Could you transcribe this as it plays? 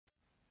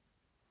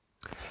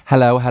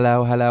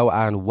Hello,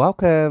 and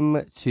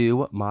welcome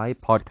to my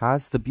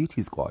podcast, The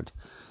Beauty Squad.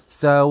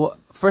 So,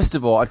 first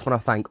of all, I just want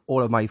to thank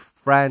all of my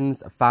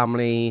friends,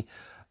 family,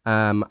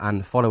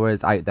 and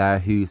followers out there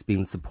who's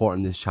been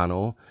supporting this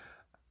channel.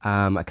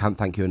 I can't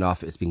thank you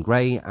enough. It's been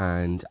great,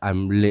 and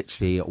I'm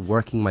literally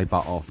working my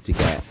butt off to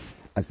get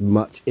as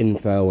much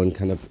info and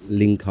kind of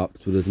link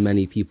ups with as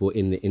many people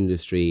in the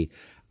industry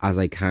as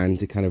I can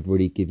to kind of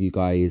really give you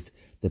guys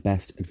the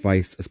best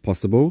advice as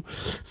possible.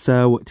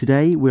 So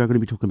today we are going to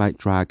be talking about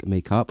drag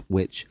makeup,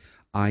 which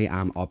I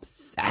am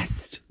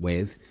obsessed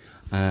with.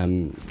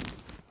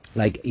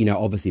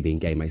 Obviously being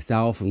gay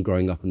myself and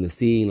growing up in the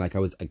scene, I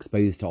was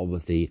exposed to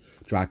obviously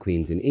drag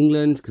queens in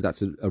England because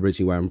that's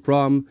originally where I'm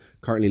from.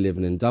 Currently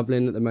living in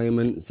Dublin at the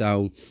moment.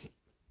 So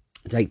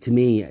to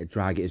me,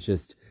 drag is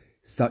just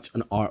such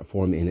an art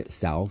form in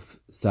itself.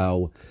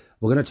 So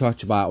we're going to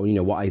touch about,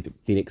 what I've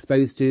been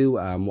exposed to,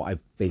 what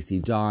I've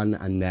basically done,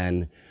 and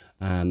then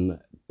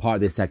part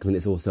of this segment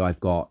is also I've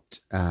got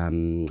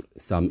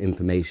some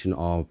information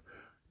of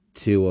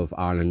two of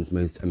Ireland's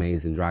most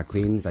amazing drag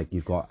queens.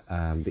 You've got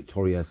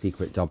Victoria's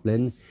Secret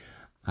Dublin.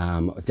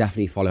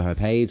 Definitely follow her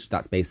page.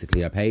 That's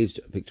basically her page,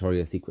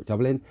 Victoria's Secret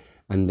Dublin.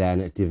 And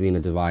then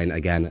Davina Devine,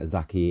 again,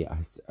 Zaki,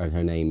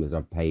 her name is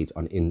her page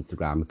on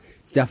Instagram.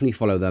 So definitely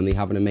follow them. They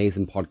have an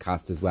amazing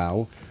podcast as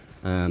well,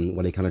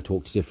 where they kind of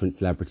talk to different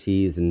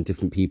celebrities and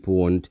different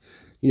people, and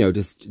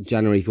just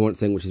generally, if you want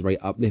something which is very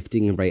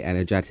uplifting and very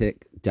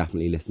energetic,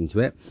 definitely listen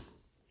to it.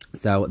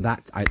 So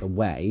that's out the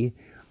way.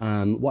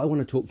 What I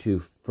want to talk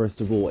to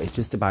first of all is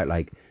just about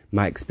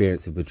my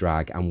experience with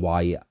drag and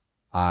why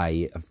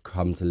I have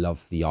come to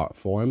love the art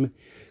form.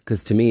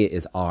 Because to me, it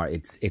is art.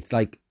 It's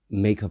like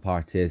makeup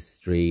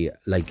artistry,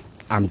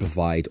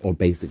 amplified or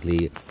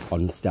basically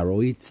on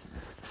steroids.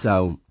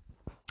 So,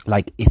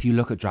 if you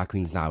look at drag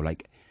queens now,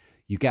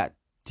 you get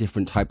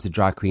different types of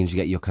drag queens. You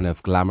get your kind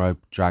of glamour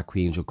drag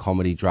queens, your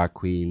comedy drag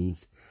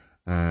queens,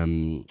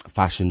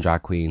 fashion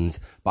drag queens,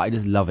 but I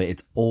just love it.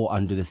 It's all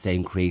under the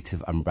same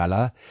creative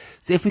umbrella.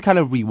 So if we kind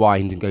of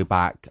rewind and go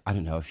back, I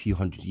don't know, a few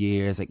hundred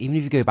years, even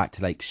if you go back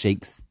to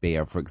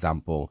Shakespeare, for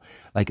example,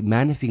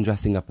 men have been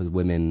dressing up as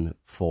women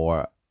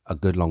for a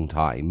good long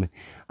time,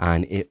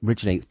 and it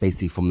originates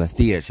basically from the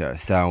theatre.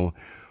 So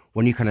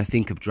when you kind of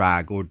think of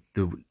drag, or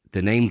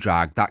the name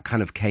drag, that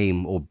kind of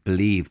came, or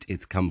believed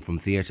it's come from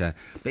theatre.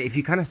 But if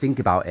you kind of think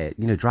about it,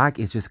 drag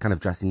is just kind of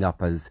dressing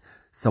up as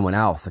someone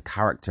else, a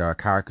character, a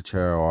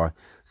caricature, or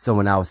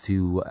someone else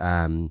who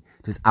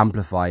just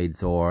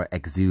amplifies or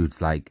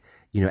exudes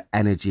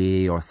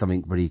energy or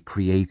something really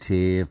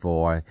creative,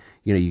 or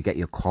you get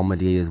your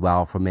comedy as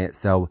well from it.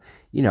 So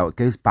it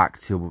goes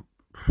back to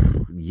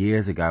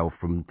years ago,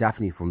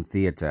 definitely from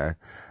theatre,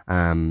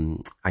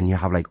 and you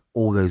have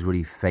all those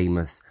really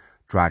famous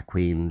drag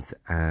queens,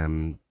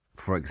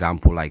 for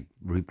example,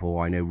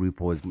 RuPaul. I know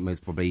RuPaul is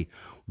most probably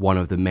one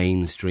of the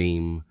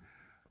mainstream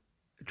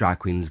drag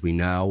queens we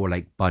know, or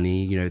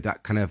Bunny,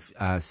 that kind of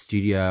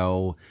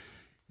studio,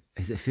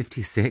 is it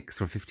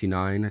 56 or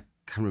 59? I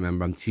can't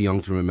remember. I'm too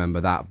young to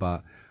remember that,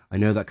 but I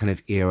know that kind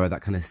of era,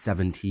 that kind of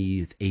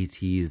 70s,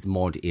 80s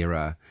mod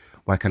era,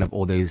 where kind of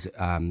all those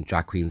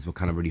drag queens were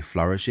kind of really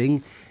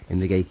flourishing in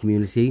the gay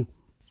community.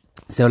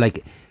 So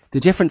the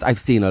difference I've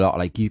seen a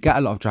lot, you get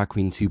a lot of drag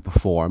queens who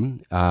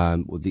perform,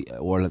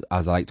 or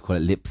as I like to call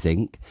it, lip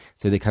sync.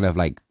 So they kind of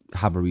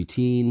have a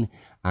routine,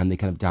 and they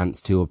kind of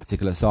dance to a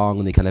particular song,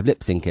 and they kind of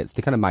lip sync it. So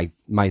they kind of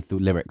mouth the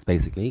lyrics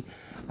basically.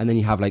 And then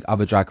you have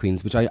other drag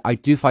queens, which I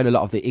do find a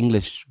lot of the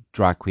English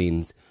drag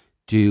queens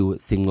do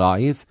sing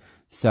live.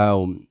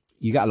 So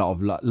you get a lot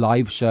of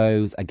live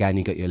shows. Again,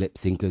 you got your lip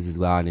syncers as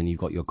well, and then you've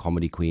got your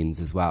comedy queens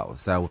as well.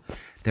 So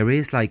there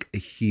is a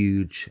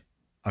huge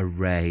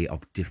array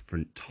of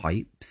different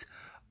types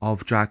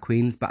of drag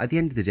queens, but at the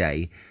end of the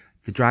day,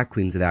 the drag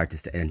queens are there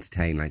just to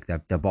entertain.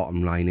 Their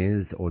bottom line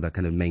is, or the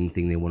kind of main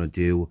thing they want to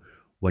do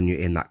when you're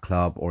in that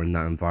club or in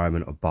that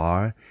environment or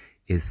bar,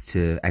 is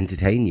to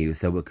entertain you.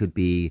 So it could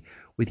be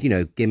with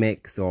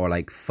gimmicks,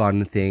 or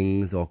fun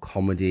things, or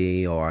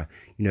comedy, or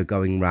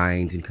going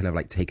round and kind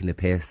of taking the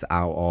piss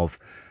out of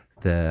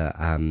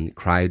the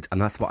crowd.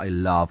 And that's what I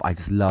love. I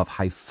just love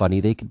how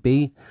funny they could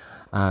be.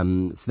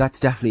 So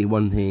that's definitely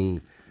one thing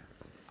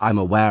I'm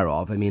aware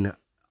of. I mean,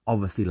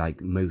 obviously,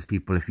 most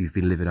people, if you've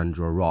been living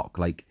under a rock,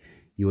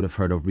 you would have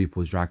heard of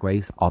RuPaul's Drag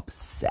Race.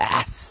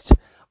 Obsessed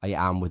I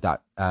am with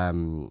that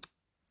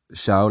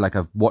show.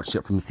 I've watched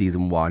it from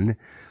season 1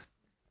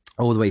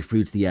 all the way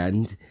through to the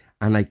end,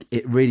 and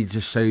it really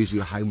just shows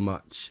you how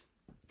much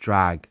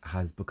drag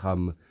has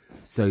become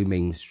so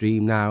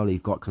mainstream now.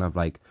 They've got kind of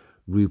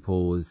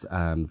RuPaul's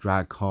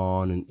Drag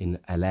Con in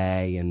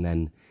LA, and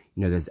then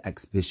there's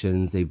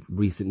exhibitions. They've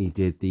recently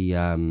did the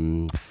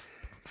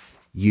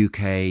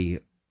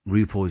UK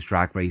RuPaul's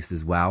Drag Race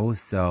as well.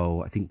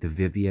 So I think the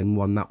Vivienne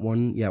won that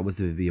one. Yeah, it was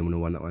the Vivienne who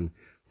won that one.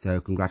 So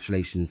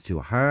congratulations to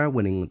her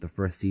winning the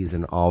first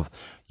season of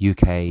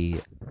UK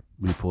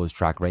RuPaul's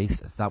Drag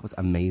Race. That was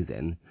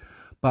amazing.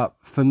 But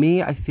for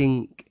me, I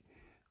think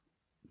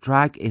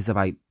drag is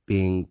about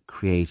being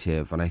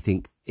creative, and I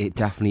think it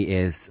definitely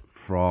is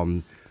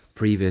from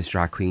previous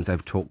drag queens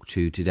I've talked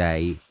to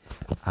today,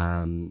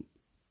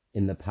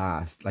 in the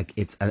past, like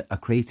it's a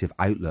creative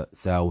outlet.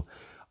 So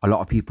a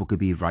lot of people could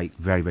be very,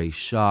 very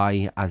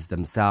shy as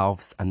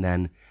themselves, and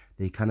then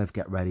they kind of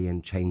get ready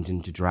and change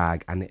into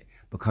drag, and it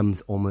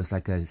becomes almost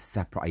like a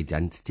separate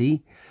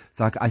identity.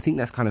 So I think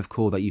that's kind of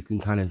cool that you can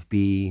kind of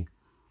be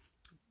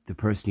the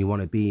person you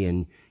want to be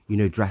and, you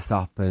know, dress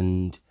up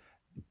and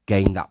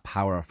gain that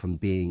power from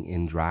being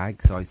in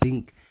drag. So I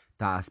think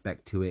that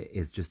aspect to it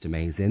is just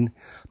amazing.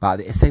 But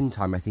at the same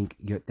time, I think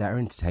they're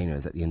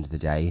entertainers at the end of the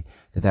day.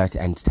 They're there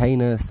to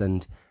entertain us,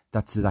 and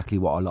that's exactly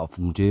what a lot of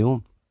them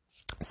do.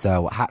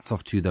 So hats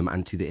off to them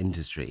and to the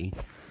industry.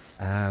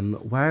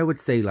 Where I would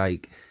say,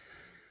 like,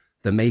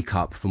 the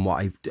makeup, from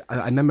what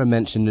I remember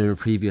mentioning in a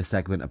previous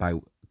segment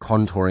about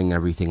contouring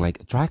everything,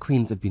 like drag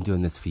queens have been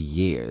doing this for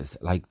years.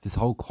 Like this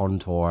whole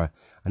contour,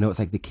 I know it's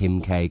like the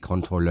Kim K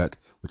contour look,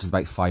 which is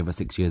about 5 or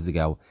 6 years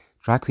ago.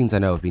 Drag queens I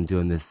know have been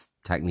doing this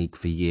technique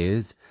for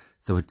years.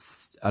 So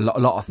it's a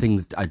lot of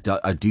things I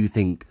do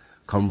think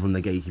come from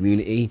the gay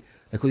community.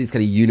 Like all these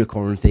kind of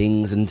unicorn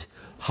things and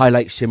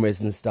highlight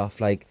shimmers and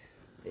stuff. Like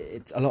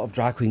it's a lot of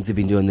drag queens have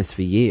been doing this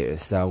for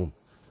years. So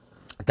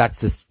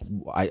that's just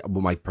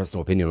my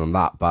personal opinion on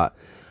that. But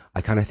I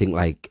kind of think,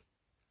 like,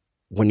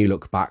 when you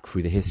look back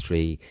through the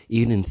history,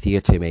 even in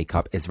theatre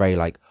makeup, it's very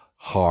like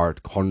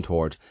hard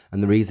contoured.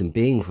 And the reason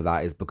being for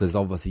that is because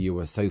obviously you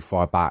were so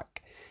far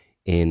back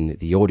in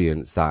the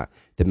audience that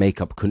the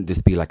makeup couldn't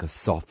just be like a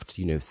soft,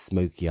 you know,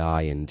 smoky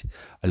eye and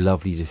a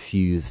lovely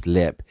diffused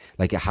lip.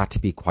 Like it had to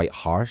be quite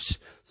harsh.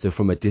 So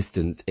from a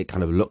distance, it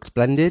kind of looked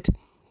blended.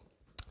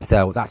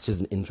 So that's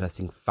just an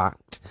interesting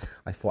fact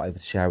I thought I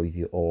would share with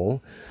you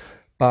all.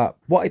 But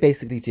what I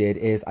basically did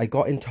is I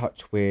got in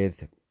touch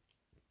with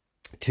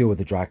 2 of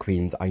the drag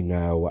queens I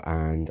know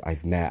and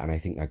I've met, and I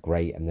think they're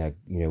great, and they're,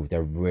 you know,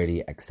 they're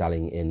really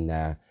excelling in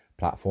their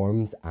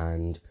platforms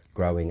and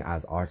growing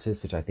as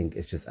artists, which I think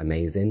is just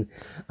amazing.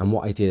 And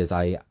what I did is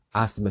I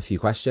asked them a few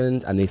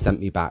questions, and they sent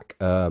me back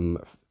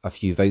a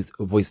few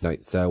voice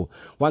notes. So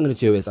what I'm going to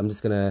do is I'm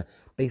just going to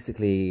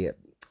basically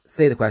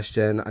say the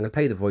question, I'm going to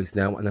play the voice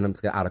note, and then I'm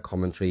just going to add a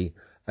commentary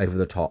over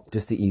the top.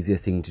 Just the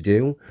easiest thing to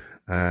do.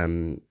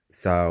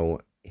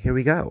 So here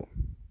we go.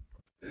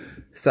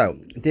 So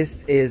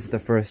this is the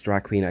first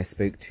drag queen I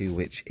spoke to,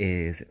 which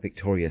is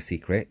Victoria's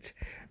Secret.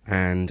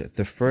 And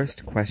the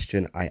first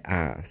question I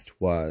asked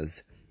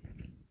was,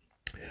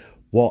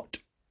 how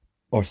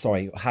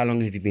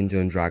long have you been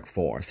doing drag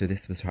for? So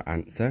this was her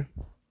answer.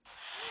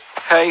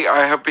 Hey,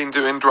 I have been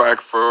doing drag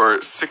for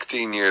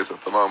 16 years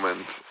at the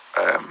moment.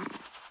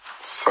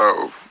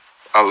 So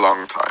a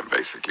long time,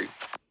 basically.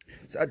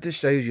 So that just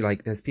shows you,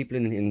 like, there's people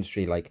in the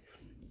industry, like,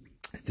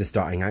 just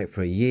starting out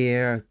for a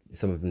year.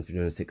 Some of them's been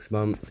doing 6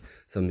 months.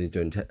 Some have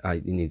been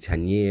doing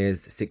 10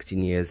 years,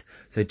 16 years.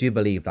 So I do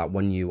believe that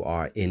when you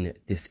are in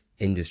this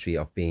industry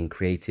of being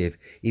creative,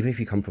 even if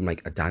you come from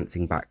like a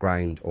dancing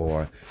background,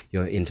 or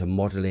you're into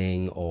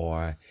modeling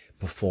or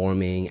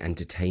performing,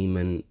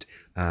 entertainment,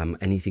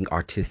 anything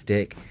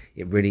artistic,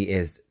 it really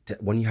is,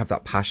 when you have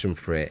that passion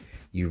for it,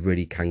 you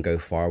really can go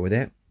far with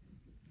it.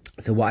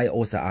 So what I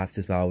also asked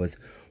as well was,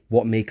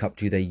 what makeup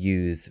do they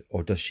use,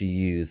 or does she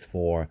use,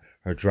 for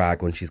her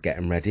drag when she's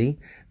getting ready?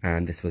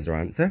 And this was her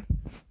answer.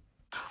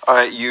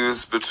 I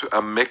use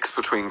a mix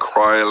between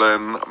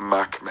Kryolan,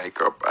 MAC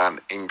makeup,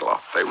 and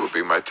Inglot. They would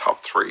be my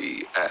top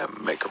 3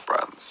 makeup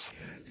brands.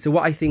 So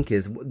what I think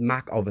is,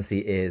 MAC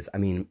obviously is, I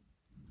mean,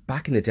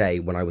 back in the day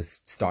when I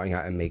was starting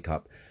out in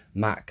makeup,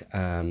 MAC,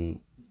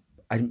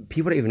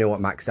 people don't even know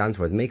what MAC stands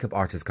for. It's Makeup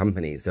Artist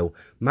Company. So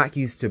MAC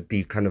used to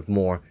be kind of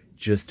more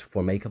just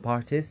for makeup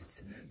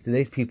artists. So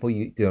those people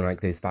doing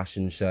like those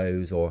fashion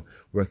shows or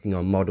working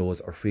on models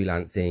or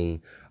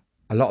freelancing,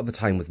 a lot of the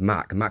time was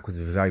MAC. MAC was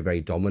very,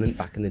 very dominant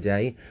back in the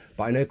day.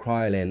 But I know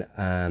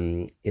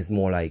Kryolan is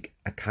more like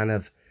a kind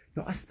of,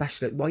 not a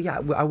special, well, yeah,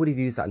 I would have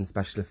used that in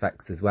special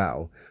effects as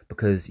well,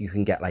 because you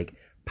can get like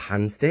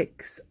pan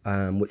sticks,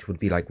 which would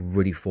be like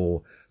really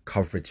full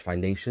coverage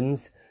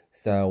foundations.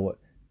 So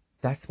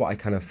that's what I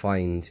kind of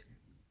find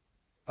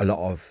a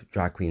lot of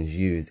drag queens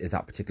use, is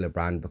that particular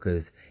brand,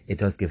 because it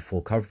does give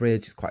full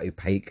coverage. It's quite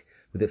opaque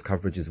with its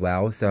coverage as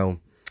well. So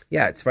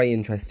yeah, it's very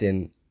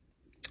interesting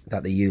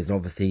that they use. And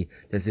obviously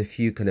there's a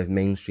few kind of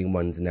mainstream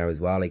ones in there as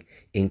well, like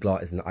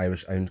Inglot is an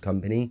Irish owned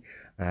company,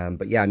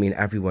 but yeah, I mean,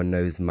 everyone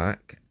knows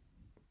MAC.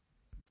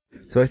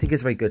 So I think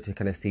it's very good to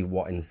kind of see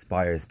what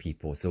inspires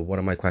people. So one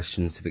of my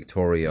questions to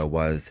Victoria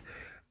was,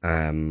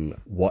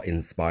 what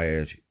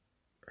inspired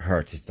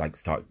her to like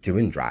start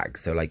doing drag?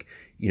 So like,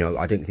 you know,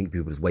 I don't think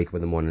people just wake up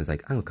in the morning and is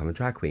like, oh, I'm a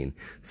drag queen.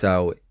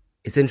 So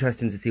it's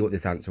interesting to see what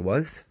this answer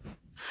was.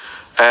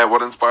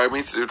 What inspired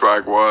me to do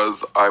drag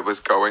was, I was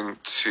going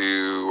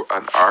to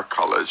an art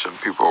college and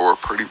people were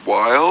pretty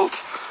wild,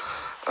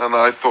 and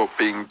I thought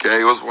being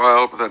gay was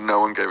wild, but then no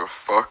one gave a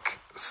fuck.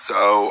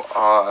 So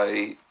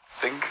I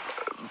think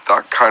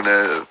that kind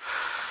of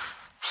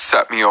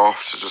set me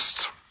off to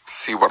just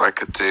see what I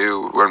could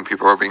do when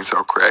people were being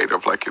so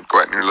creative. Like, you'd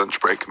go out on your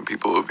lunch break and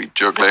people would be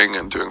juggling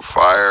and doing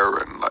fire,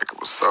 and like, it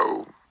was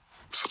so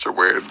such a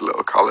weird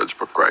little college,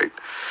 but great.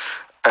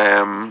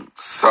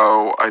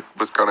 So I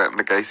was going out in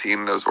the gay scene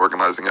and I was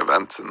organising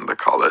events in the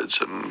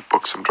college and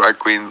booked some drag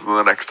queens, and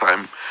the next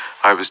time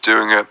I was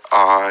doing it,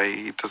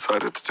 I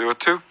decided to do it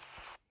too.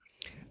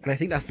 And I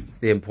think that's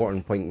the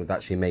important point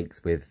that she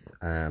makes with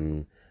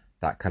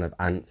that kind of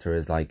answer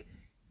is like,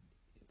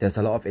 there's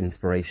a lot of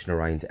inspiration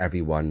around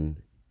everyone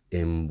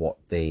in what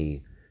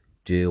they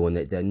do, and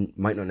they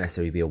might not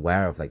necessarily be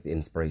aware of like the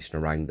inspiration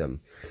around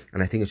them.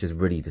 And I think it's just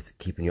really just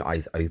keeping your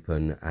eyes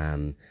open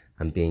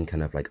and being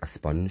kind of like a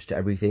sponge to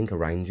everything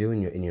around you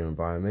in your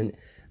environment.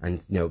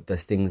 And you know,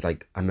 there's things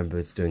like, I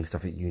remember doing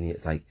stuff at uni,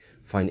 it's like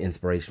find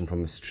inspiration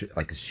from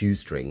like a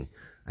shoestring,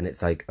 and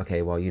it's like,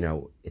 okay, well, you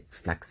know, it's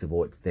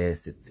flexible, it's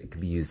this, it can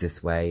be used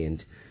this way,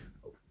 and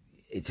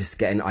it just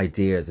getting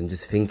ideas and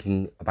just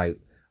thinking about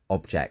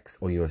objects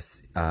or your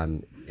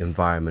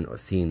environment or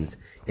scenes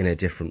in a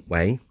different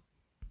way.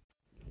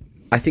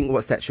 I think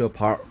what sets you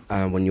apart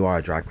when you are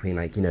a drag queen,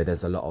 like, you know,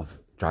 there's a lot of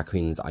drag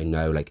queens I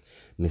know, like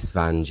Miss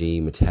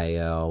Vanjie,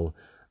 Mateo,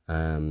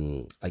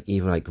 like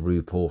even like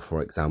RuPaul,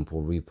 for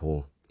example.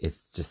 RuPaul,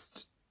 it's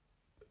just,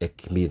 it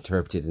can be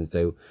interpreted in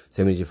so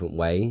many different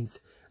ways,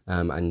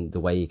 and the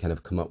way you kind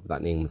of come up with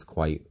that name is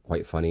quite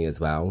funny as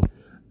well.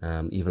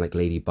 Even like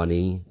Lady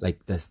Bunny,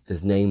 like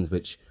there's names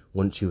which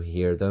once you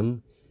hear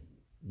them,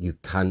 you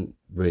can't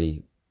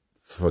really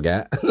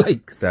forget.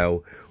 Like,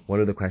 so one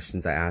of the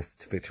questions I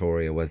asked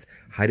Victoria was,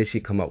 how did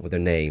she come up with her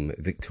name,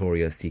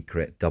 Victoria's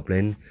Secret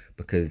Dublin?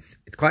 Because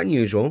it's quite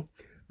unusual.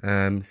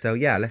 So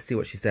yeah, let's see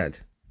what she said.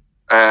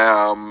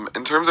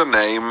 In terms of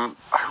name,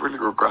 I really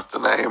regret the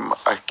name.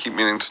 I keep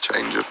meaning to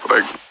change it, but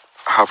I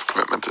have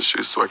commitment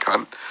issues, so I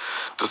can't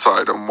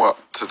decide on what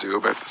to do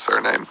about the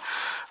surname.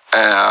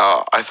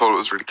 I thought it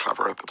was really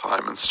clever at the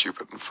time and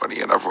stupid and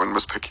funny, and everyone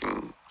was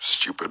picking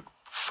stupid,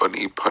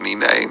 funny, punny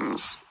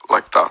names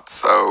like that.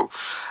 So,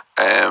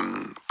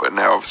 but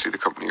now obviously the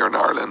company are in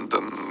Ireland,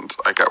 and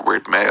I get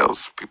weird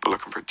mails, people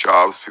looking for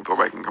jobs, people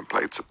making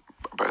complaints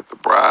about the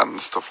brand,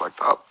 stuff like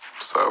that.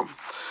 So,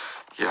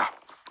 yeah,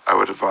 I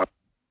would advise.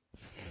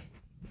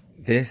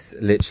 This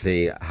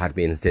literally had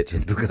me in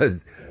stitches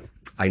because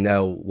I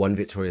know one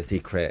Victoria's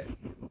Secret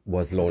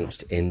was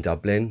launched in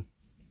Dublin.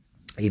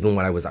 Even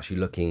when I was actually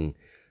looking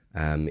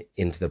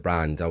into the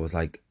brand, I was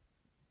like,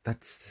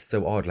 that's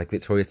so odd. Like,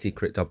 Victoria's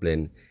Secret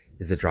Dublin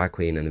is the drag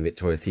queen and the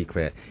Victoria's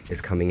Secret is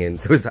coming in.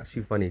 So it's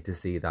actually funny to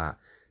see that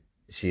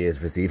she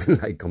is receiving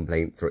like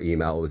complaints or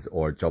emails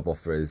or job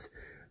offers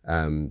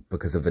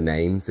because of the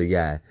name. So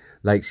yeah,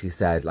 like she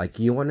said, like,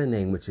 you want a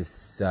name which is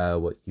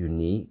so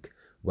unique,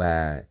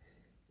 where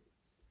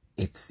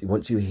it's,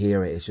 once you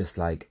hear it, it's just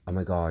like, oh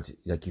my god,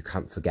 like you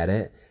can't forget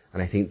it.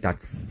 And I think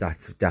that's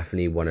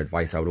definitely one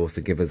advice I would also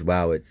give as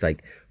well. It's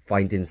like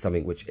finding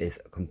something which is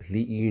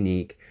completely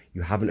unique,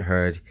 you haven't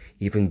heard.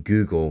 Even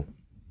Google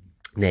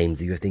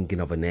names, if you're thinking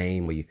of a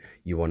name or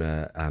you want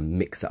to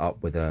mix it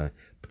up with a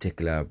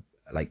particular,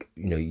 like,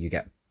 you know, you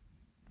get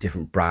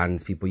different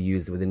brands people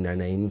use within their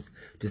names,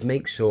 just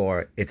make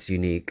sure it's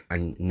unique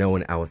and no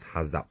one else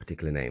has that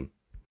particular name.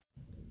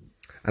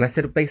 And I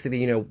said, basically,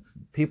 you know,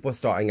 people are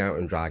starting out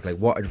in drag, like,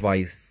 what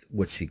advice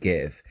would she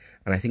give?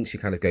 And I think she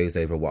kind of goes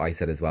over what I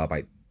said as well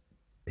about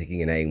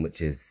picking a name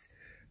which is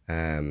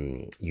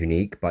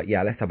unique. But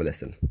yeah, let's have a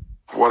listen.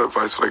 What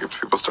advice would I give to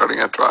people starting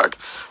out drag?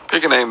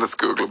 Pick a name that's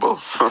Googleable.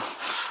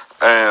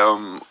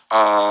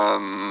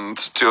 And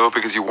do it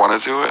because you want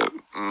to do it,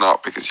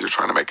 not because you're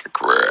trying to make a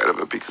career out of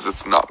it, because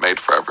it's not made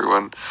for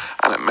everyone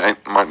and it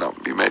might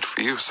not be made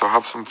for you. So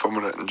have some fun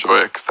with it, enjoy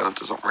it, because then it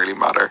doesn't really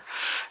matter.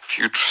 If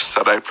you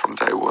set out from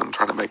day one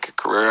trying to make a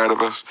career out of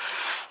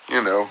it,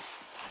 you know,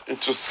 it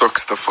just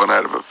sucks the fun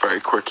out of it very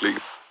quickly.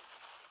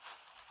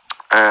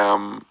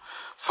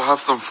 So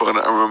have some fun,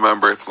 and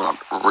remember, it's not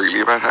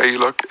really about how you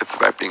look, it's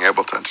about being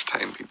able to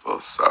entertain people.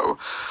 So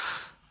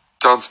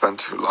don't spend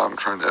too long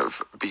trying to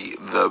be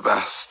the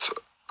best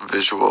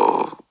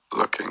visual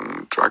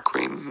looking drag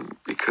queen,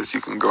 because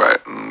you can go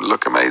out and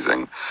look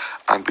amazing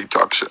and be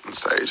dog shit on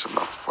stage, and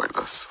that's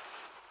pointless.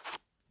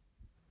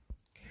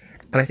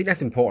 And I think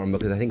that's important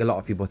because I think a lot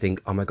of people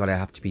think, oh my god, I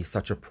have to be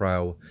such a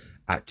pro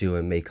at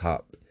doing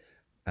makeup,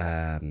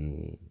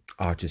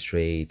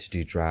 artistry, to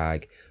do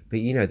drag. But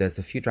you know, there's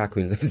a few drag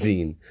queens I've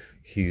seen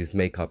whose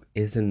makeup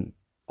isn't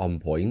on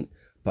point,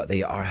 but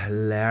they are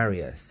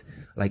hilarious.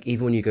 Like,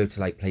 even when you go to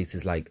like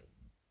places like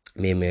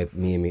me and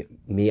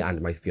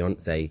my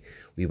fiance,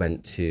 we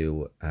went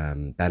to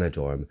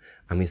Benidorm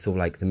and we saw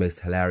like the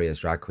most hilarious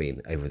drag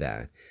queen over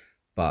there.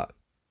 But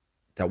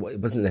it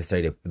wasn't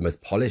necessarily the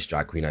most polished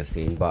drag queen I've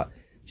seen, but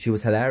she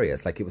was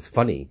hilarious. Like, it was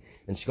funny,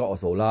 and she got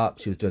us all up.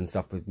 She was doing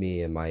stuff with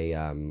me and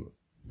my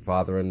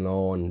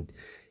father-in-law, and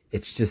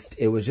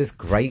it was just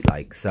great.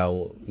 Like,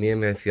 so me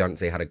and my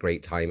fiance had a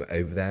great time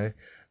over there,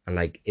 and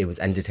like, it was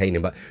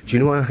entertaining. But do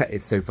you know what?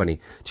 It's so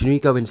funny. Do you know, you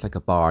go into like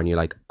a bar and you're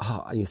like,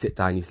 oh, and you sit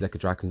down, you see like a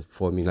drag queen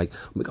before me, like,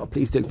 oh my god,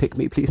 please don't pick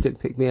me, please don't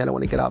pick me, I don't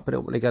want to get up, I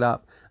don't want to get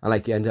up. And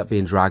like, you end up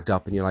being dragged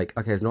up and you're like,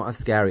 okay, it's not as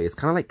scary. It's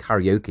kind of like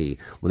karaoke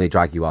when they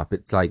drag you up.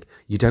 It's like,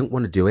 you don't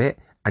want to do it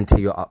until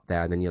you're up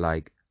there, and then you're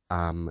like,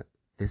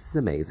 this is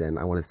amazing.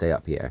 I want to stay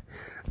up here.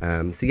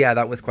 So yeah,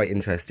 that was quite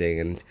interesting.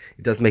 And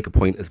it does make a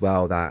point as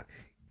well that,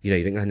 you know,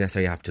 you don't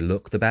necessarily have to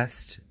look the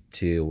best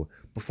to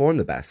perform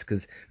the best.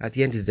 Because at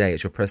the end of the day,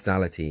 it's your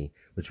personality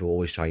which will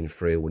always shine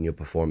through when you're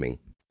performing.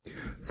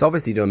 So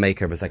obviously doing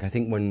makeovers, like I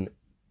think when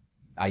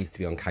I used to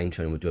be on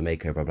counter and would do a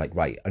makeover, I'm like,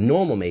 right, a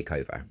normal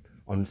makeover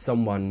on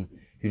someone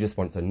who just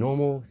wants a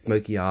normal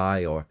smoky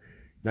eye or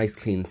nice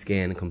clean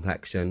skin and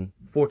complexion,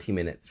 40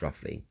 minutes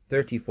roughly,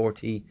 30,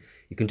 40.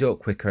 You can do it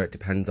quicker. It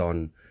depends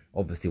on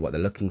obviously what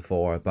they're looking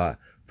for. But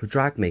for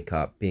drag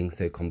makeup being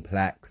so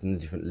complex and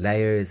the different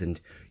layers and,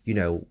 you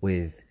know,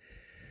 with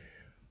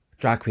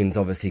drag queens,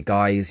 obviously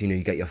guys, you know,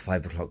 you get your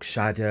 5 o'clock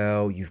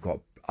shadow, you've got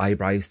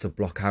eyebrows to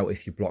block out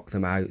if you block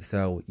them out.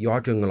 So you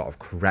are doing a lot of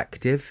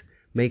corrective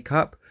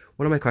makeup.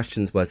 One of my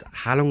questions was,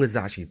 how long does it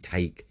actually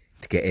take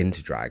to get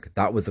into drag?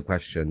 That was the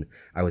question.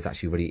 I was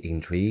actually really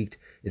intrigued.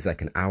 It's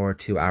like an hour,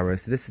 2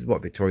 hours. So this is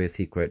what Victoria's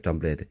Secret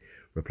Dublin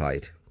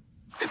replied.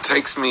 It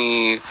takes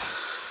me,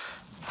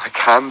 I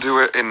can do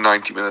it in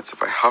 90 minutes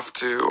if I have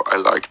to. I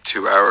like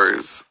 2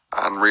 hours.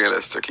 And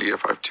realistically,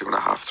 if I have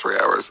 2.5, 3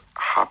 hours,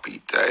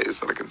 happy days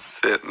that I can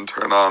sit and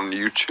turn on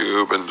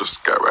YouTube and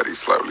just get ready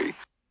slowly.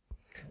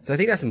 So I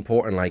think that's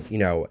important. Like, you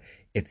know,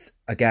 it's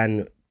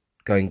again,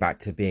 going back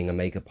to being a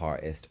makeup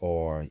artist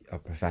or a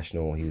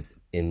professional who's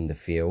in the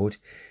field,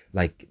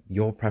 like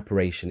your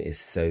preparation is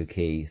so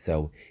key.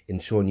 So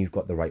ensuring you've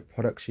got the right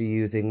products you're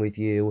using with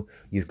you,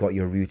 you've got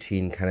your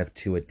routine kind of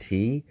to a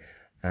T,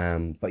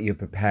 but you're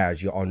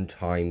prepared, you're on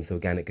time. So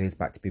again, it goes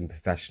back to being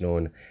professional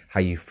and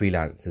how you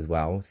freelance as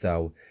well.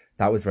 So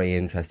that was very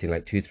interesting.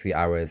 Like 2-3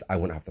 hours, I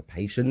wouldn't have the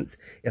patience,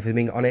 if I'm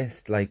being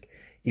honest. Like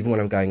even when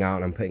I'm going out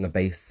and I'm putting a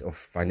base of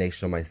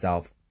foundation on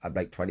myself, I'm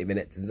like 20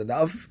 minutes is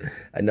enough.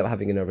 I end up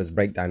having a nervous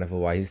breakdown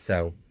otherwise.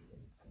 So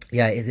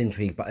yeah, it is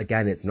intrigue, but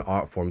again, it's an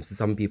art form. So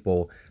some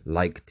people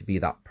like to be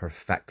that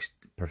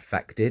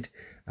perfected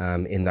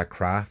in their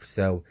craft.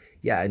 So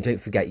yeah, and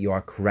don't forget you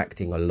are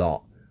correcting a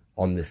lot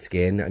on the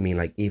skin. I mean,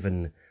 like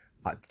even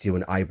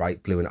doing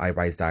gluing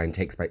eyebrows down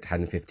takes about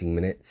 10-15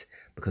 minutes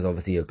because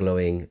obviously you're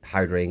glowing,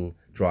 powdering,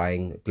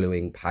 drying,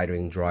 gluing,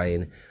 powdering,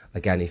 drying.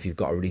 Again, if you've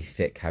got a really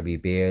thick, heavy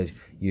beard,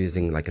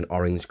 using like an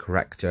orange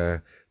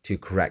corrector to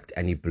correct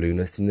any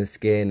blueness in the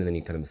skin, and then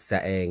you kind of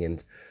setting.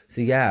 And so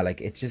yeah, like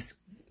it's just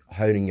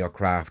honing your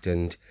craft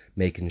and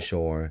making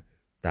sure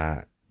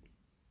that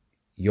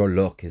your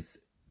look is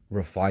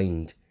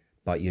refined,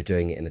 but you're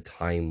doing it in a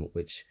time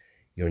which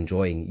you're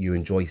enjoying. You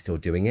enjoy still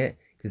doing it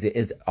because it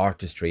is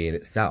artistry in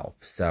itself.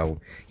 So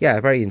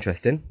yeah, very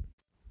interesting.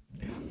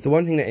 So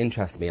one thing that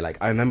interests me, like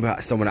I remember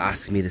someone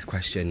asked me this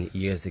question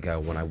years ago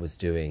when I was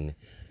doing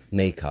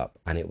makeup,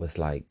 and it was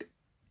like,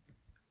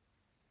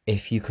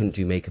 if you couldn't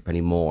do makeup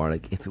anymore,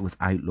 like if it was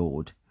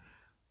outlawed,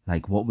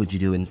 like what would you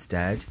do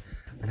instead?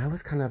 And I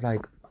was kind of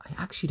like,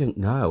 I actually don't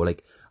know.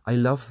 Like I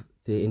love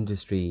the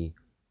industry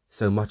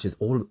so much, is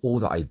all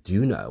that I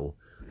do know.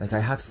 Like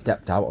I have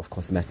stepped out of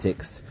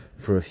cosmetics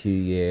for a few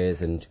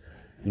years and,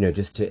 you know,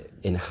 just to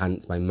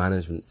enhance my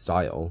management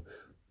style.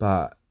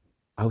 But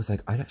I was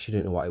like, I actually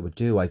don't know what I would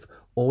do. I've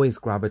always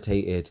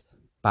gravitated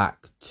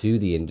back to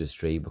the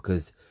industry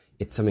because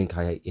it's something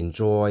I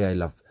enjoy. I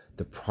love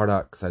the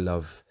products. I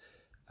love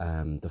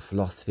the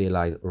philosophy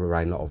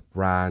around a lot of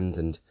brands,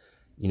 and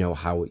you know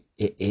how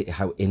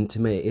how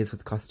intimate it is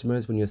with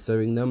customers when you're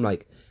serving them.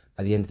 Like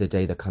at the end of the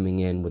day, they're coming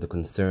in with a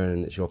concern,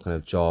 and it's your kind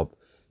of job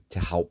to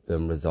help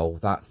them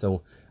resolve that.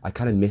 So I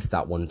kind of miss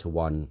that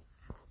one-to-one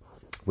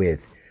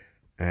with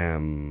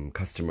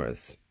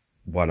customers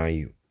when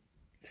I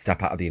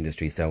step out of the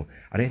industry. So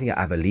I don't think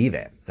I ever leave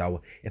it.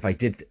 So if I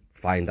did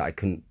find that I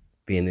couldn't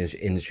be in the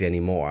industry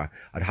anymore,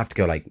 I'd have to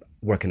go like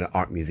work in an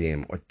art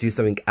museum or do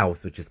something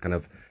else which is kind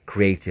of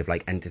creative,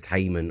 like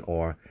entertainment,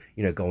 or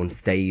you know, go on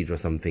stage or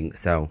something.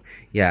 So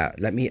yeah,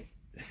 let me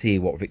see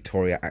what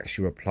Victoria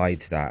actually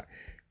replied to that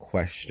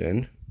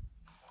question.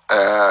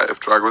 If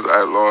drag was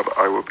outlawed,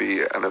 I would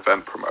be an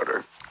event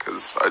promoter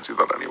because I do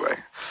that anyway,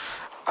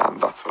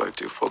 and that's what I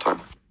do full time.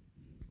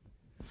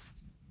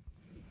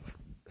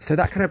 So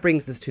that kind of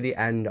brings us to the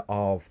end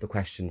of the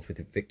questions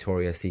with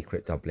Victoria's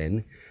Secret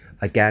Dublin.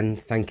 Again,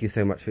 thank you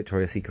so much,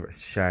 Victoria's Secret, for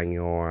sharing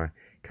your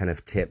kind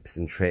of tips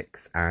and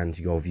tricks and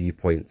your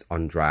viewpoints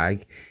on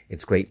drag.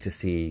 It's great to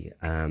see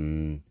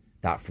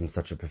that from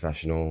such a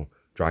professional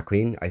drag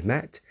queen I've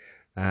met.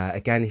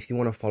 Again, if you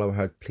want to follow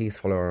her, please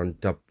follow her on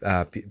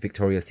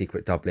Victoria's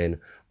Secret Dublin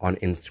on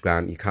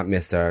Instagram. You can't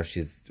miss her.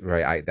 She's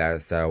very out there.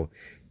 So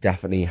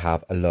definitely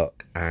have a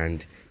look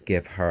and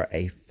give her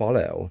a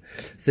follow.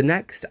 So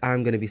next,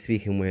 I'm going to be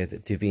speaking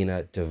with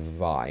Davina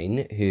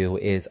Devine, who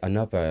is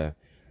another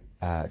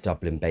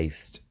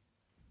Dublin-based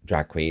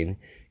drag queen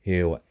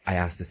who I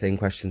asked the same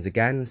questions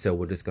again. So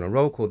we're just going to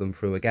roll call them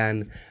through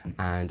again,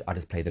 and I'll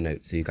just play the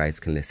notes so you guys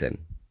can listen.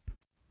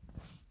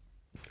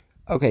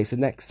 Okay, so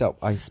next up,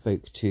 I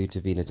spoke to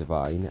Davina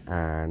Devine,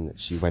 and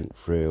she went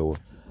through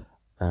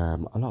a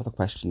lot of the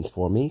questions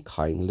for me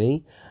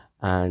kindly.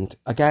 And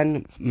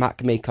again,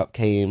 MAC makeup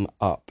came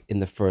up in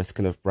the first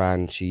kind of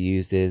brand she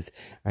uses,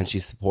 and she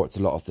supports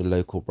a lot of the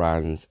local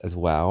brands as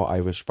well,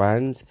 Irish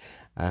brands.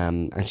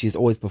 And she's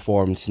always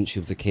performed since she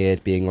was a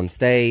kid. Being on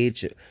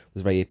stage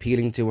was very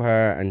appealing to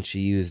her, and she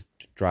used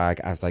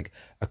drag as like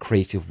a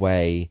creative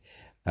way,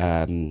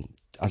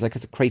 as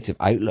a creative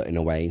outlet in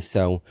a way.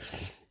 So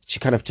she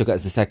kind of took it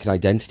as a second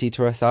identity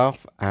to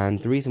herself. And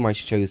the reason why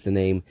she chose the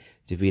name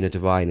Davina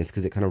Devine is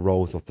because it kind of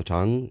rolls off the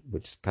tongue,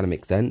 which kind of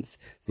makes sense.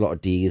 There's a lot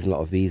of D's and a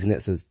lot of V's in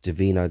it, so it's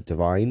Davina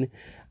Devine.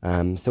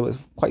 So it's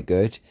quite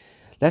good.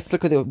 Let's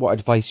look at what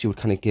advice you would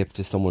kind of give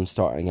to someone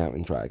starting out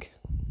in drag.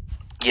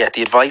 Yeah,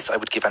 the advice I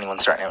would give anyone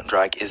starting out in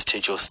drag is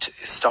to just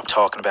stop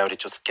talking about it,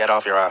 just get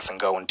off your ass and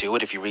go and do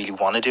it if you really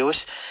want to do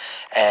it.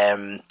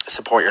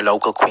 Support your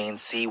local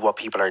queens, see what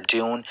people are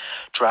doing.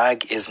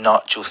 Drag is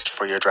not just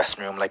for your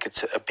dressing room, like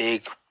it's a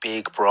big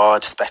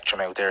broad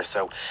spectrum out there,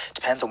 so it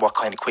depends on what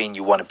kind of queen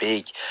you want to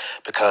be,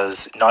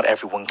 because not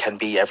everyone can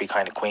be every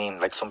kind of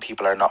queen. Like some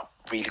people are not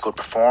really good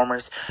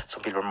performers,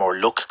 some people are more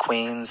look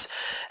queens,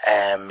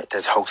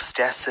 there's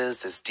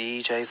hostesses, there's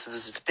DJs, so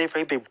it's a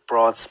very big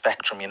broad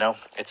spectrum, you know.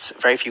 It's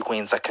very few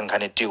queens that can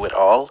kind of do it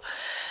all,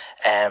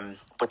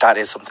 but that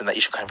is something that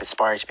you should kind of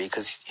aspire to be,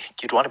 because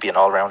you'd want to be an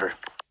all-rounder.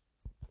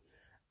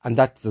 And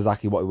that's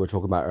exactly what we were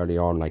talking about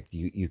earlier on. Like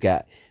you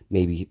get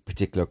maybe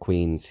particular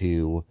queens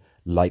who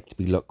like to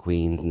be look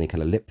queens and they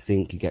kind of lip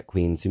sync. You get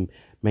queens who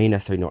may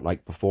necessarily not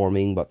like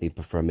performing, but they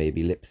prefer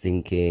maybe lip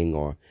syncing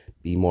or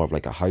be more of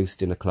like a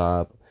host in a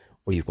club.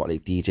 Or you've got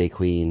like DJ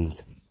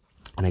queens.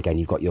 And again,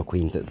 you've got your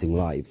queens that sing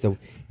live. So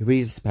it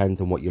really just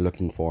depends on what you're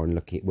looking for and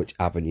looking at which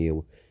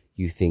avenue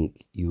you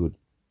think you would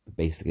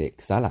basically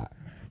excel at.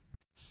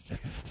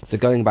 So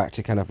going back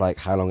to kind of like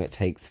how long it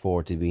takes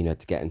for Davina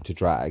to get into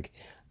drag,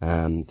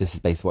 this is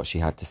basically what she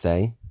had to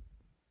say.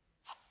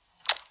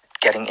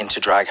 Getting into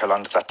drag, how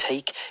long does that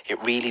take? It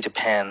really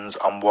depends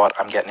on what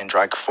I'm getting in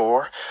drag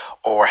for,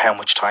 or how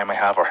much time I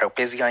have, or how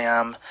busy I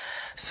am.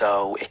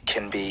 So it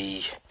can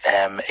be,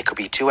 it could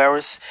be 2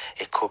 hours,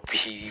 it could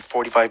be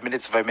 45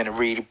 minutes if I'm in a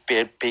really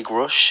big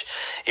rush.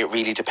 It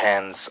really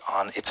depends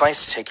on. It's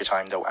nice to take your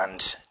time though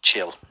and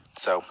chill.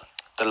 So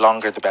the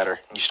longer the better.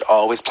 You should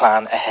always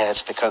plan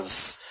ahead,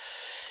 because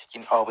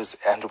you always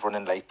end up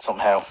running late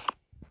somehow.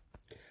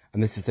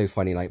 And this is so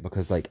funny, like,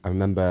 because like I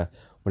remember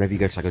whenever you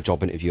go to like a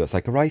job interview, it's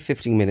like arrive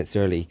 15 minutes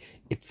early.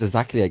 It's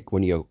exactly like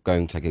when you're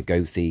going to like a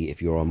go-see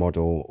if you're a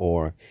model,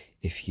 or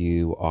if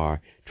you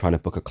are trying to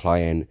book a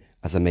client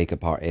as a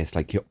makeup artist,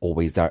 like you're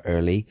always there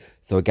early.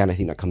 So again, I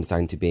think that comes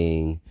down to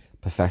being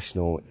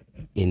professional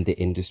in the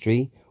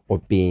industry, or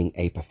being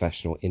a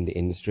professional in the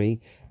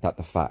industry, that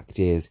the fact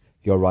is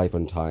you arrive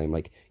on time.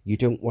 Like you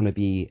don't want to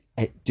be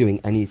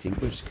doing anything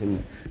which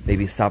can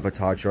maybe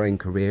sabotage your own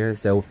career.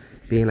 So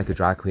being like a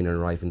drag queen and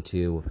arriving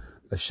to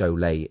a show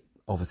late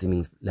obviously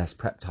means less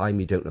prep time.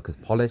 You don't look as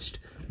polished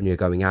when you're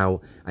going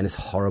out, and it's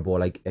horrible.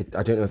 Like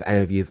I don't know if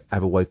any of you have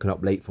ever woken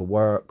up late for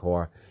work,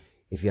 or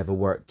if you ever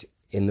worked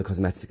in the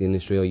cosmetic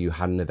industry, or you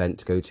had an event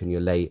to go to and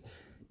you're late.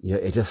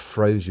 It just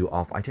throws you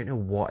off. I don't know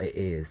what it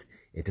is.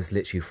 It just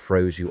literally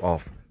throws you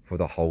off for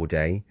the whole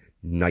day.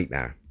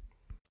 Nightmare.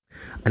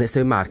 And it's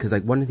so mad because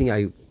like one thing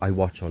I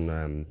watch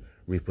on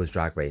RuPaul's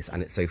Drag Race,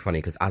 and it's so funny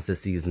because as the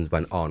seasons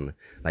went on,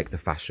 like the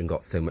fashion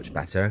got so much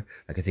better.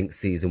 Like I think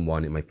season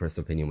 1, in my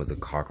personal opinion, was a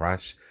car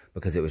crash,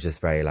 because it was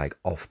just very like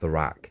off the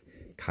rack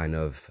kind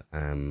of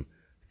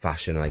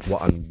fashion. Like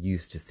what I'm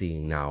used to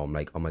seeing now, I'm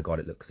like, oh my god,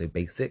 it looks so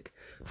basic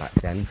back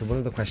then. So one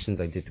of the questions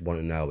I did want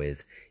to know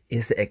is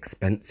it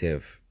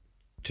expensive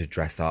to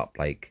dress up,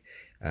 like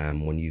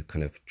when you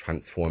kind of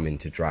transform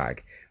into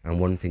drag? And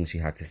one thing she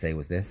had to say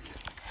was this.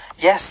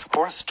 Yes, of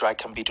course, drag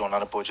can be done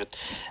on a budget.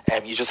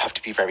 You just have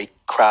to be very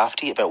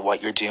crafty about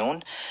what you're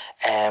doing.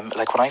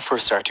 Like when I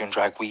first started doing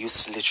drag, we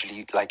used to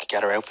literally like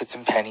get our outfits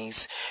in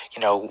pennies.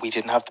 You know, we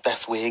didn't have the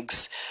best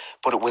wigs,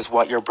 but it was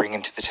what you're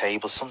bringing to the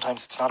table.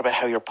 Sometimes it's not about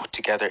how you're put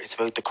together. It's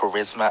about the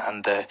charisma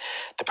and the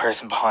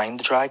person behind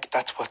the drag.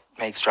 That's what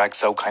makes drag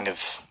so kind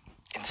of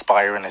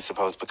inspiring, I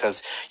suppose,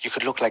 because you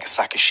could look like a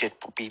sack of shit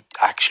but be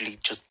actually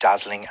just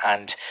dazzling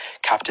and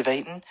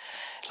captivating,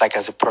 like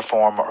as a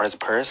performer or as a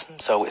person.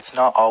 So it's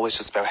not always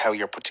just about how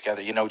you're put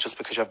together. You know, just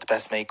because you have the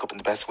best makeup and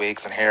the best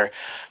wigs and hair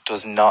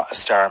does not a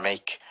star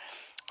make.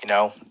 You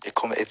know,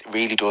 it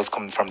really does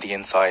come from the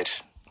inside.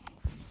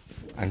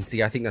 And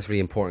see, I think that's really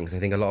important, because I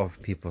think a lot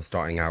of people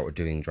starting out are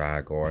doing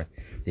drag, or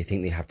they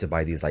think they have to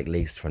buy these like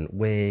lace front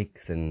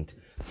wigs and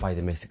buy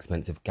the most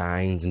expensive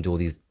gowns and do all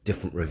these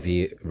different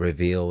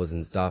reveals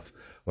and stuff.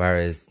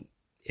 Whereas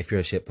if you're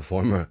a shit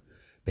performer,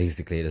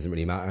 basically it doesn't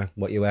really matter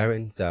what you're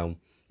wearing. So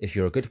if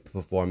you're a good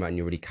performer and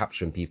you're really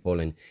capturing people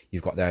and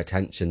you've got their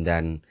attention,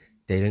 then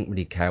they don't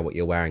really care what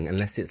you're wearing,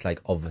 unless it's like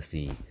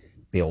obviously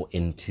built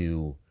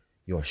into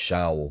your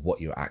show or what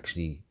you're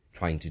actually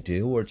trying to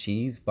do or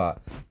achieve. But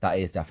that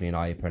is definitely an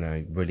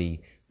eye-opener.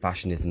 Really,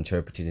 fashion is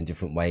interpreted in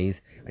different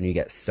ways, and you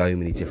get so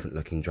many different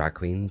looking drag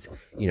queens.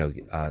 You know,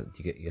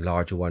 you get your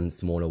larger ones,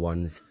 smaller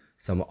ones,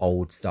 some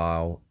old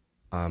style,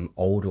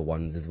 older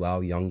ones as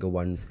well, younger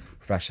ones,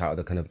 fresh out of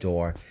the kind of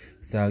door.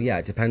 So yeah,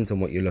 it depends on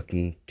what you're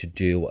looking to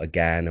do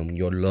again, and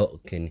your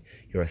look and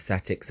your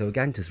aesthetic. So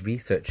again, just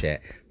research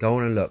it. Go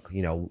on and look,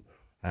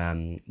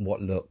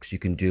 what looks you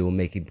can do, and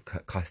making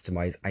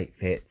customized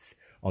outfits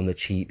on the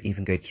cheap.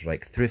 Even go to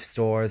like thrift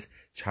stores,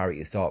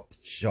 charity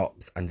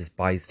shops, and just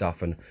buy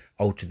stuff and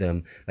alter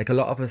them. Like a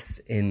lot of us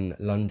in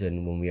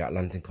London, when we were at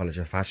London College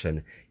of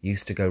Fashion,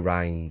 used to go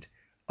round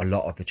a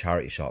lot of the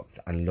charity shops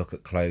and look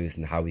at clothes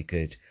and how we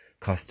could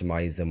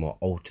customize them or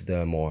alter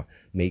them or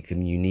make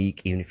them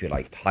unique, even if you're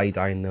like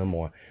tie-dyeing them,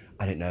 or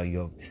I don't know,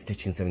 you're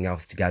stitching something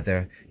else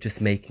together,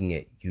 just making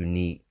it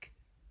unique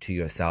to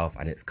yourself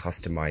and it's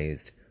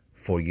customized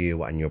for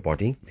you and your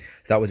body.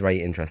 So that was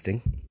very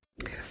interesting.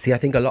 See, I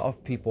think a lot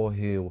of people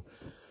who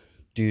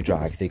do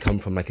drag, they come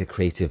from like a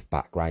creative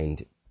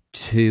background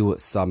to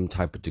some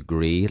type of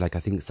degree. Like I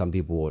think some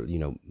people,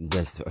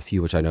 there's a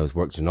few which I know has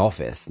worked in an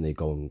office and they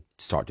go and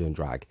start doing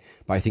drag.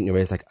 But I think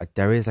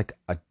there is like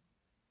a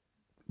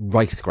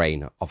rice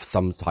grain of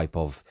some type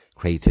of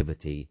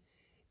creativity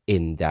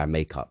in their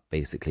makeup,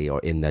 basically, or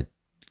in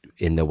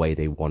the way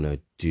they want to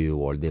do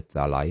or live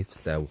their life.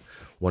 So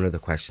one of the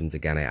questions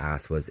again I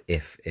asked was,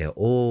 if it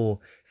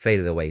all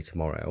faded away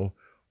tomorrow,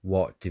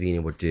 what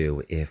Davina would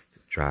do if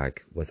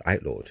drag was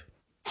outlawed?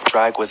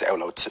 Drag was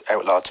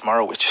outlawed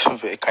tomorrow, which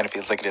it kind of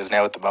feels like it is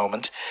now at the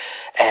moment.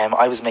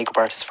 I was a makeup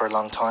artist for a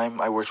long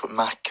time. I worked with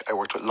MAC, I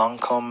worked with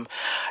Lancome,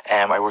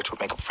 I worked with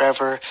Makeup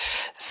Forever.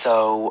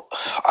 So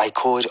I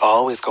could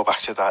always go back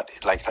to that.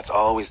 Like, that's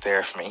always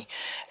there for me.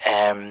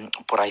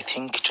 But I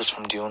think just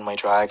from doing my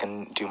drag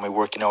and doing my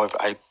work,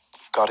 I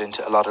got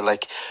into a lot of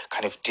like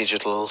kind of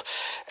digital,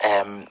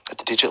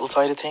 the digital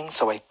side of things.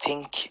 So I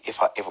think if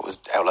it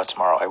was outlawed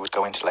tomorrow, I would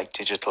go into like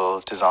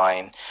digital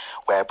design,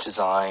 web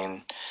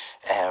design,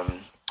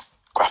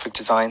 graphic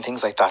design,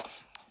 things like that.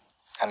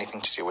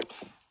 Anything to do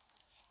with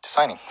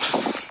designing.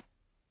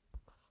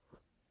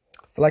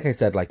 So like I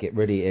said, like it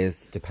really is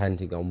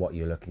depending on what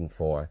you're looking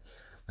for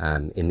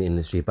in the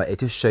industry, but it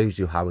just shows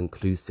you how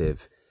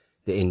inclusive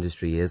the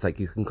industry is. Like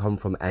you can come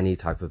from any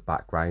type of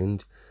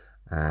background,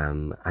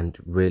 and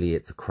really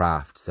it's a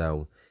craft.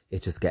 So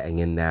it's just getting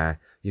in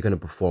there. You're going to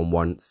perform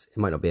once, it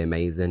might not be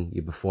amazing.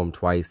 You perform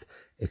twice,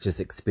 it's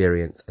just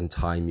experience and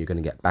time. You're going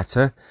to get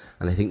better,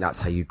 and I think that's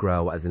how you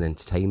grow as an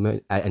entertainer.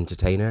 And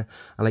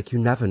like you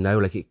never know,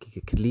 like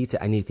it could lead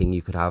to anything.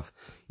 You could have,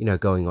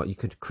 going on. You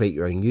could create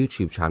your own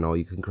YouTube channel.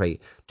 You can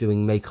create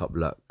doing makeup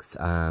looks,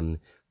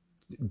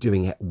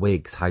 doing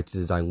wigs, how to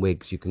design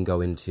wigs. You can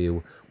go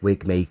into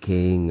wig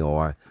making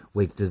or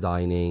wig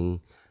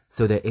designing.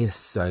 So there is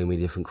so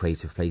many different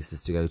creative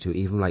places to go to,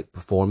 even like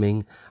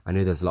performing. I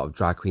know there's a lot of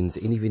drag queens,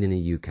 even in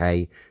the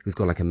UK, who's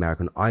got like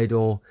American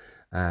Idol.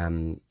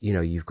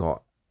 You've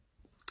got,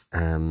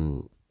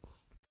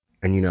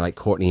 like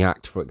Courtney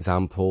Act, for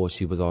example,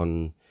 she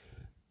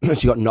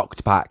got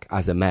knocked back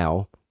as a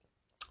male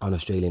on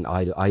Australian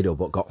Idol,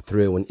 but got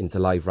through into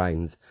live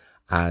rounds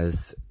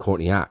as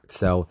Courtney Act.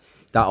 So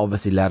that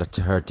obviously led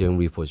to her doing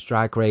RuPaul's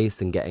Drag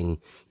Race and getting,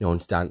 on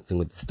Dancing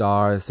with the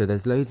Stars. So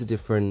there's loads of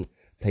different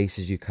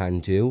places you can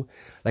do,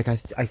 like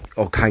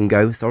can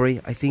go.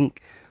 I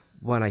think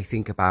when I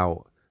think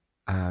about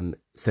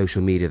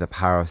social media, the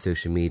power of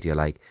social media,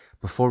 like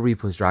before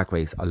RuPaul's Drag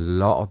Race, a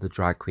lot of the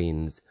drag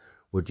queens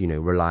would,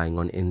 relying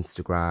on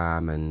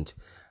Instagram and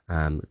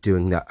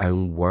doing their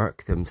own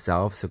work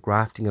themselves, so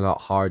grafting a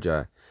lot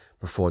harder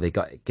before they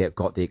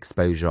got the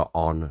exposure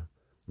on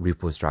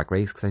RuPaul's Drag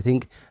Race. Because I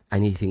think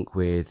anything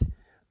with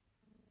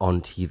on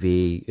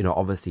TV,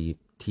 obviously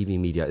TV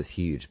media is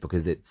huge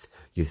because it's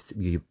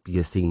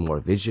you're seeing more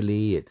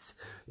visually.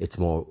 It's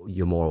more,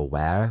 you're more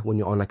aware when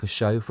you're on like a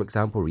show, for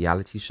example,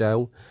 reality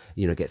show.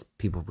 It gets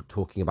people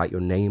talking about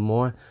your name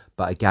more.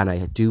 But again,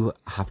 I do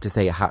have to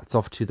say hats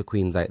off to the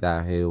queens out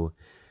there who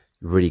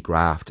really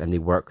graft and they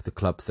work the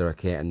club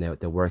circuit and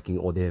they're working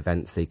all the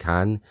events they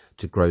can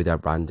to grow their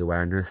brand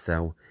awareness.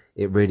 So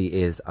it really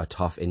is a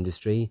tough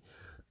industry,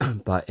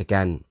 but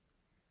again,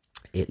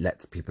 it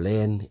lets people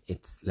in.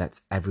 It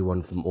lets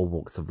everyone from all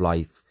walks of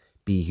life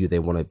be who they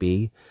want to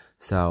be.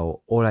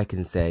 So all I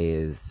can say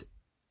is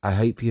I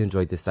hope you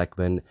enjoyed this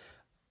segment.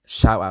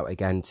 Shout out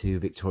again to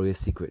Victoria's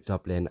Secret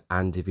Dublin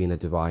and Davina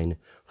Devine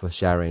for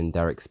sharing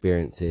their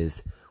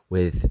experiences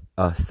with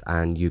us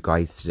and you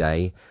guys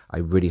today. I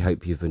really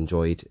hope you've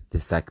enjoyed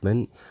this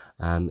segment.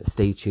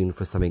 Stay tuned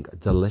for something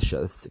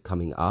delicious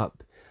coming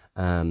up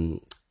in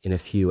a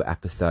few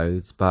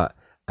episodes. But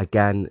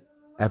again,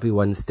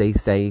 everyone stay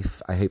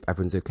safe. I hope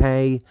everyone's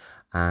okay,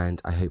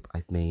 and I hope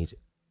I've made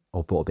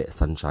or brought a bit of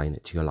sunshine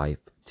to your life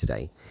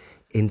today.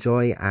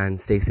 Enjoy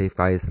and stay safe,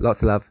 guys.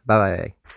 Lots of love. Bye bye.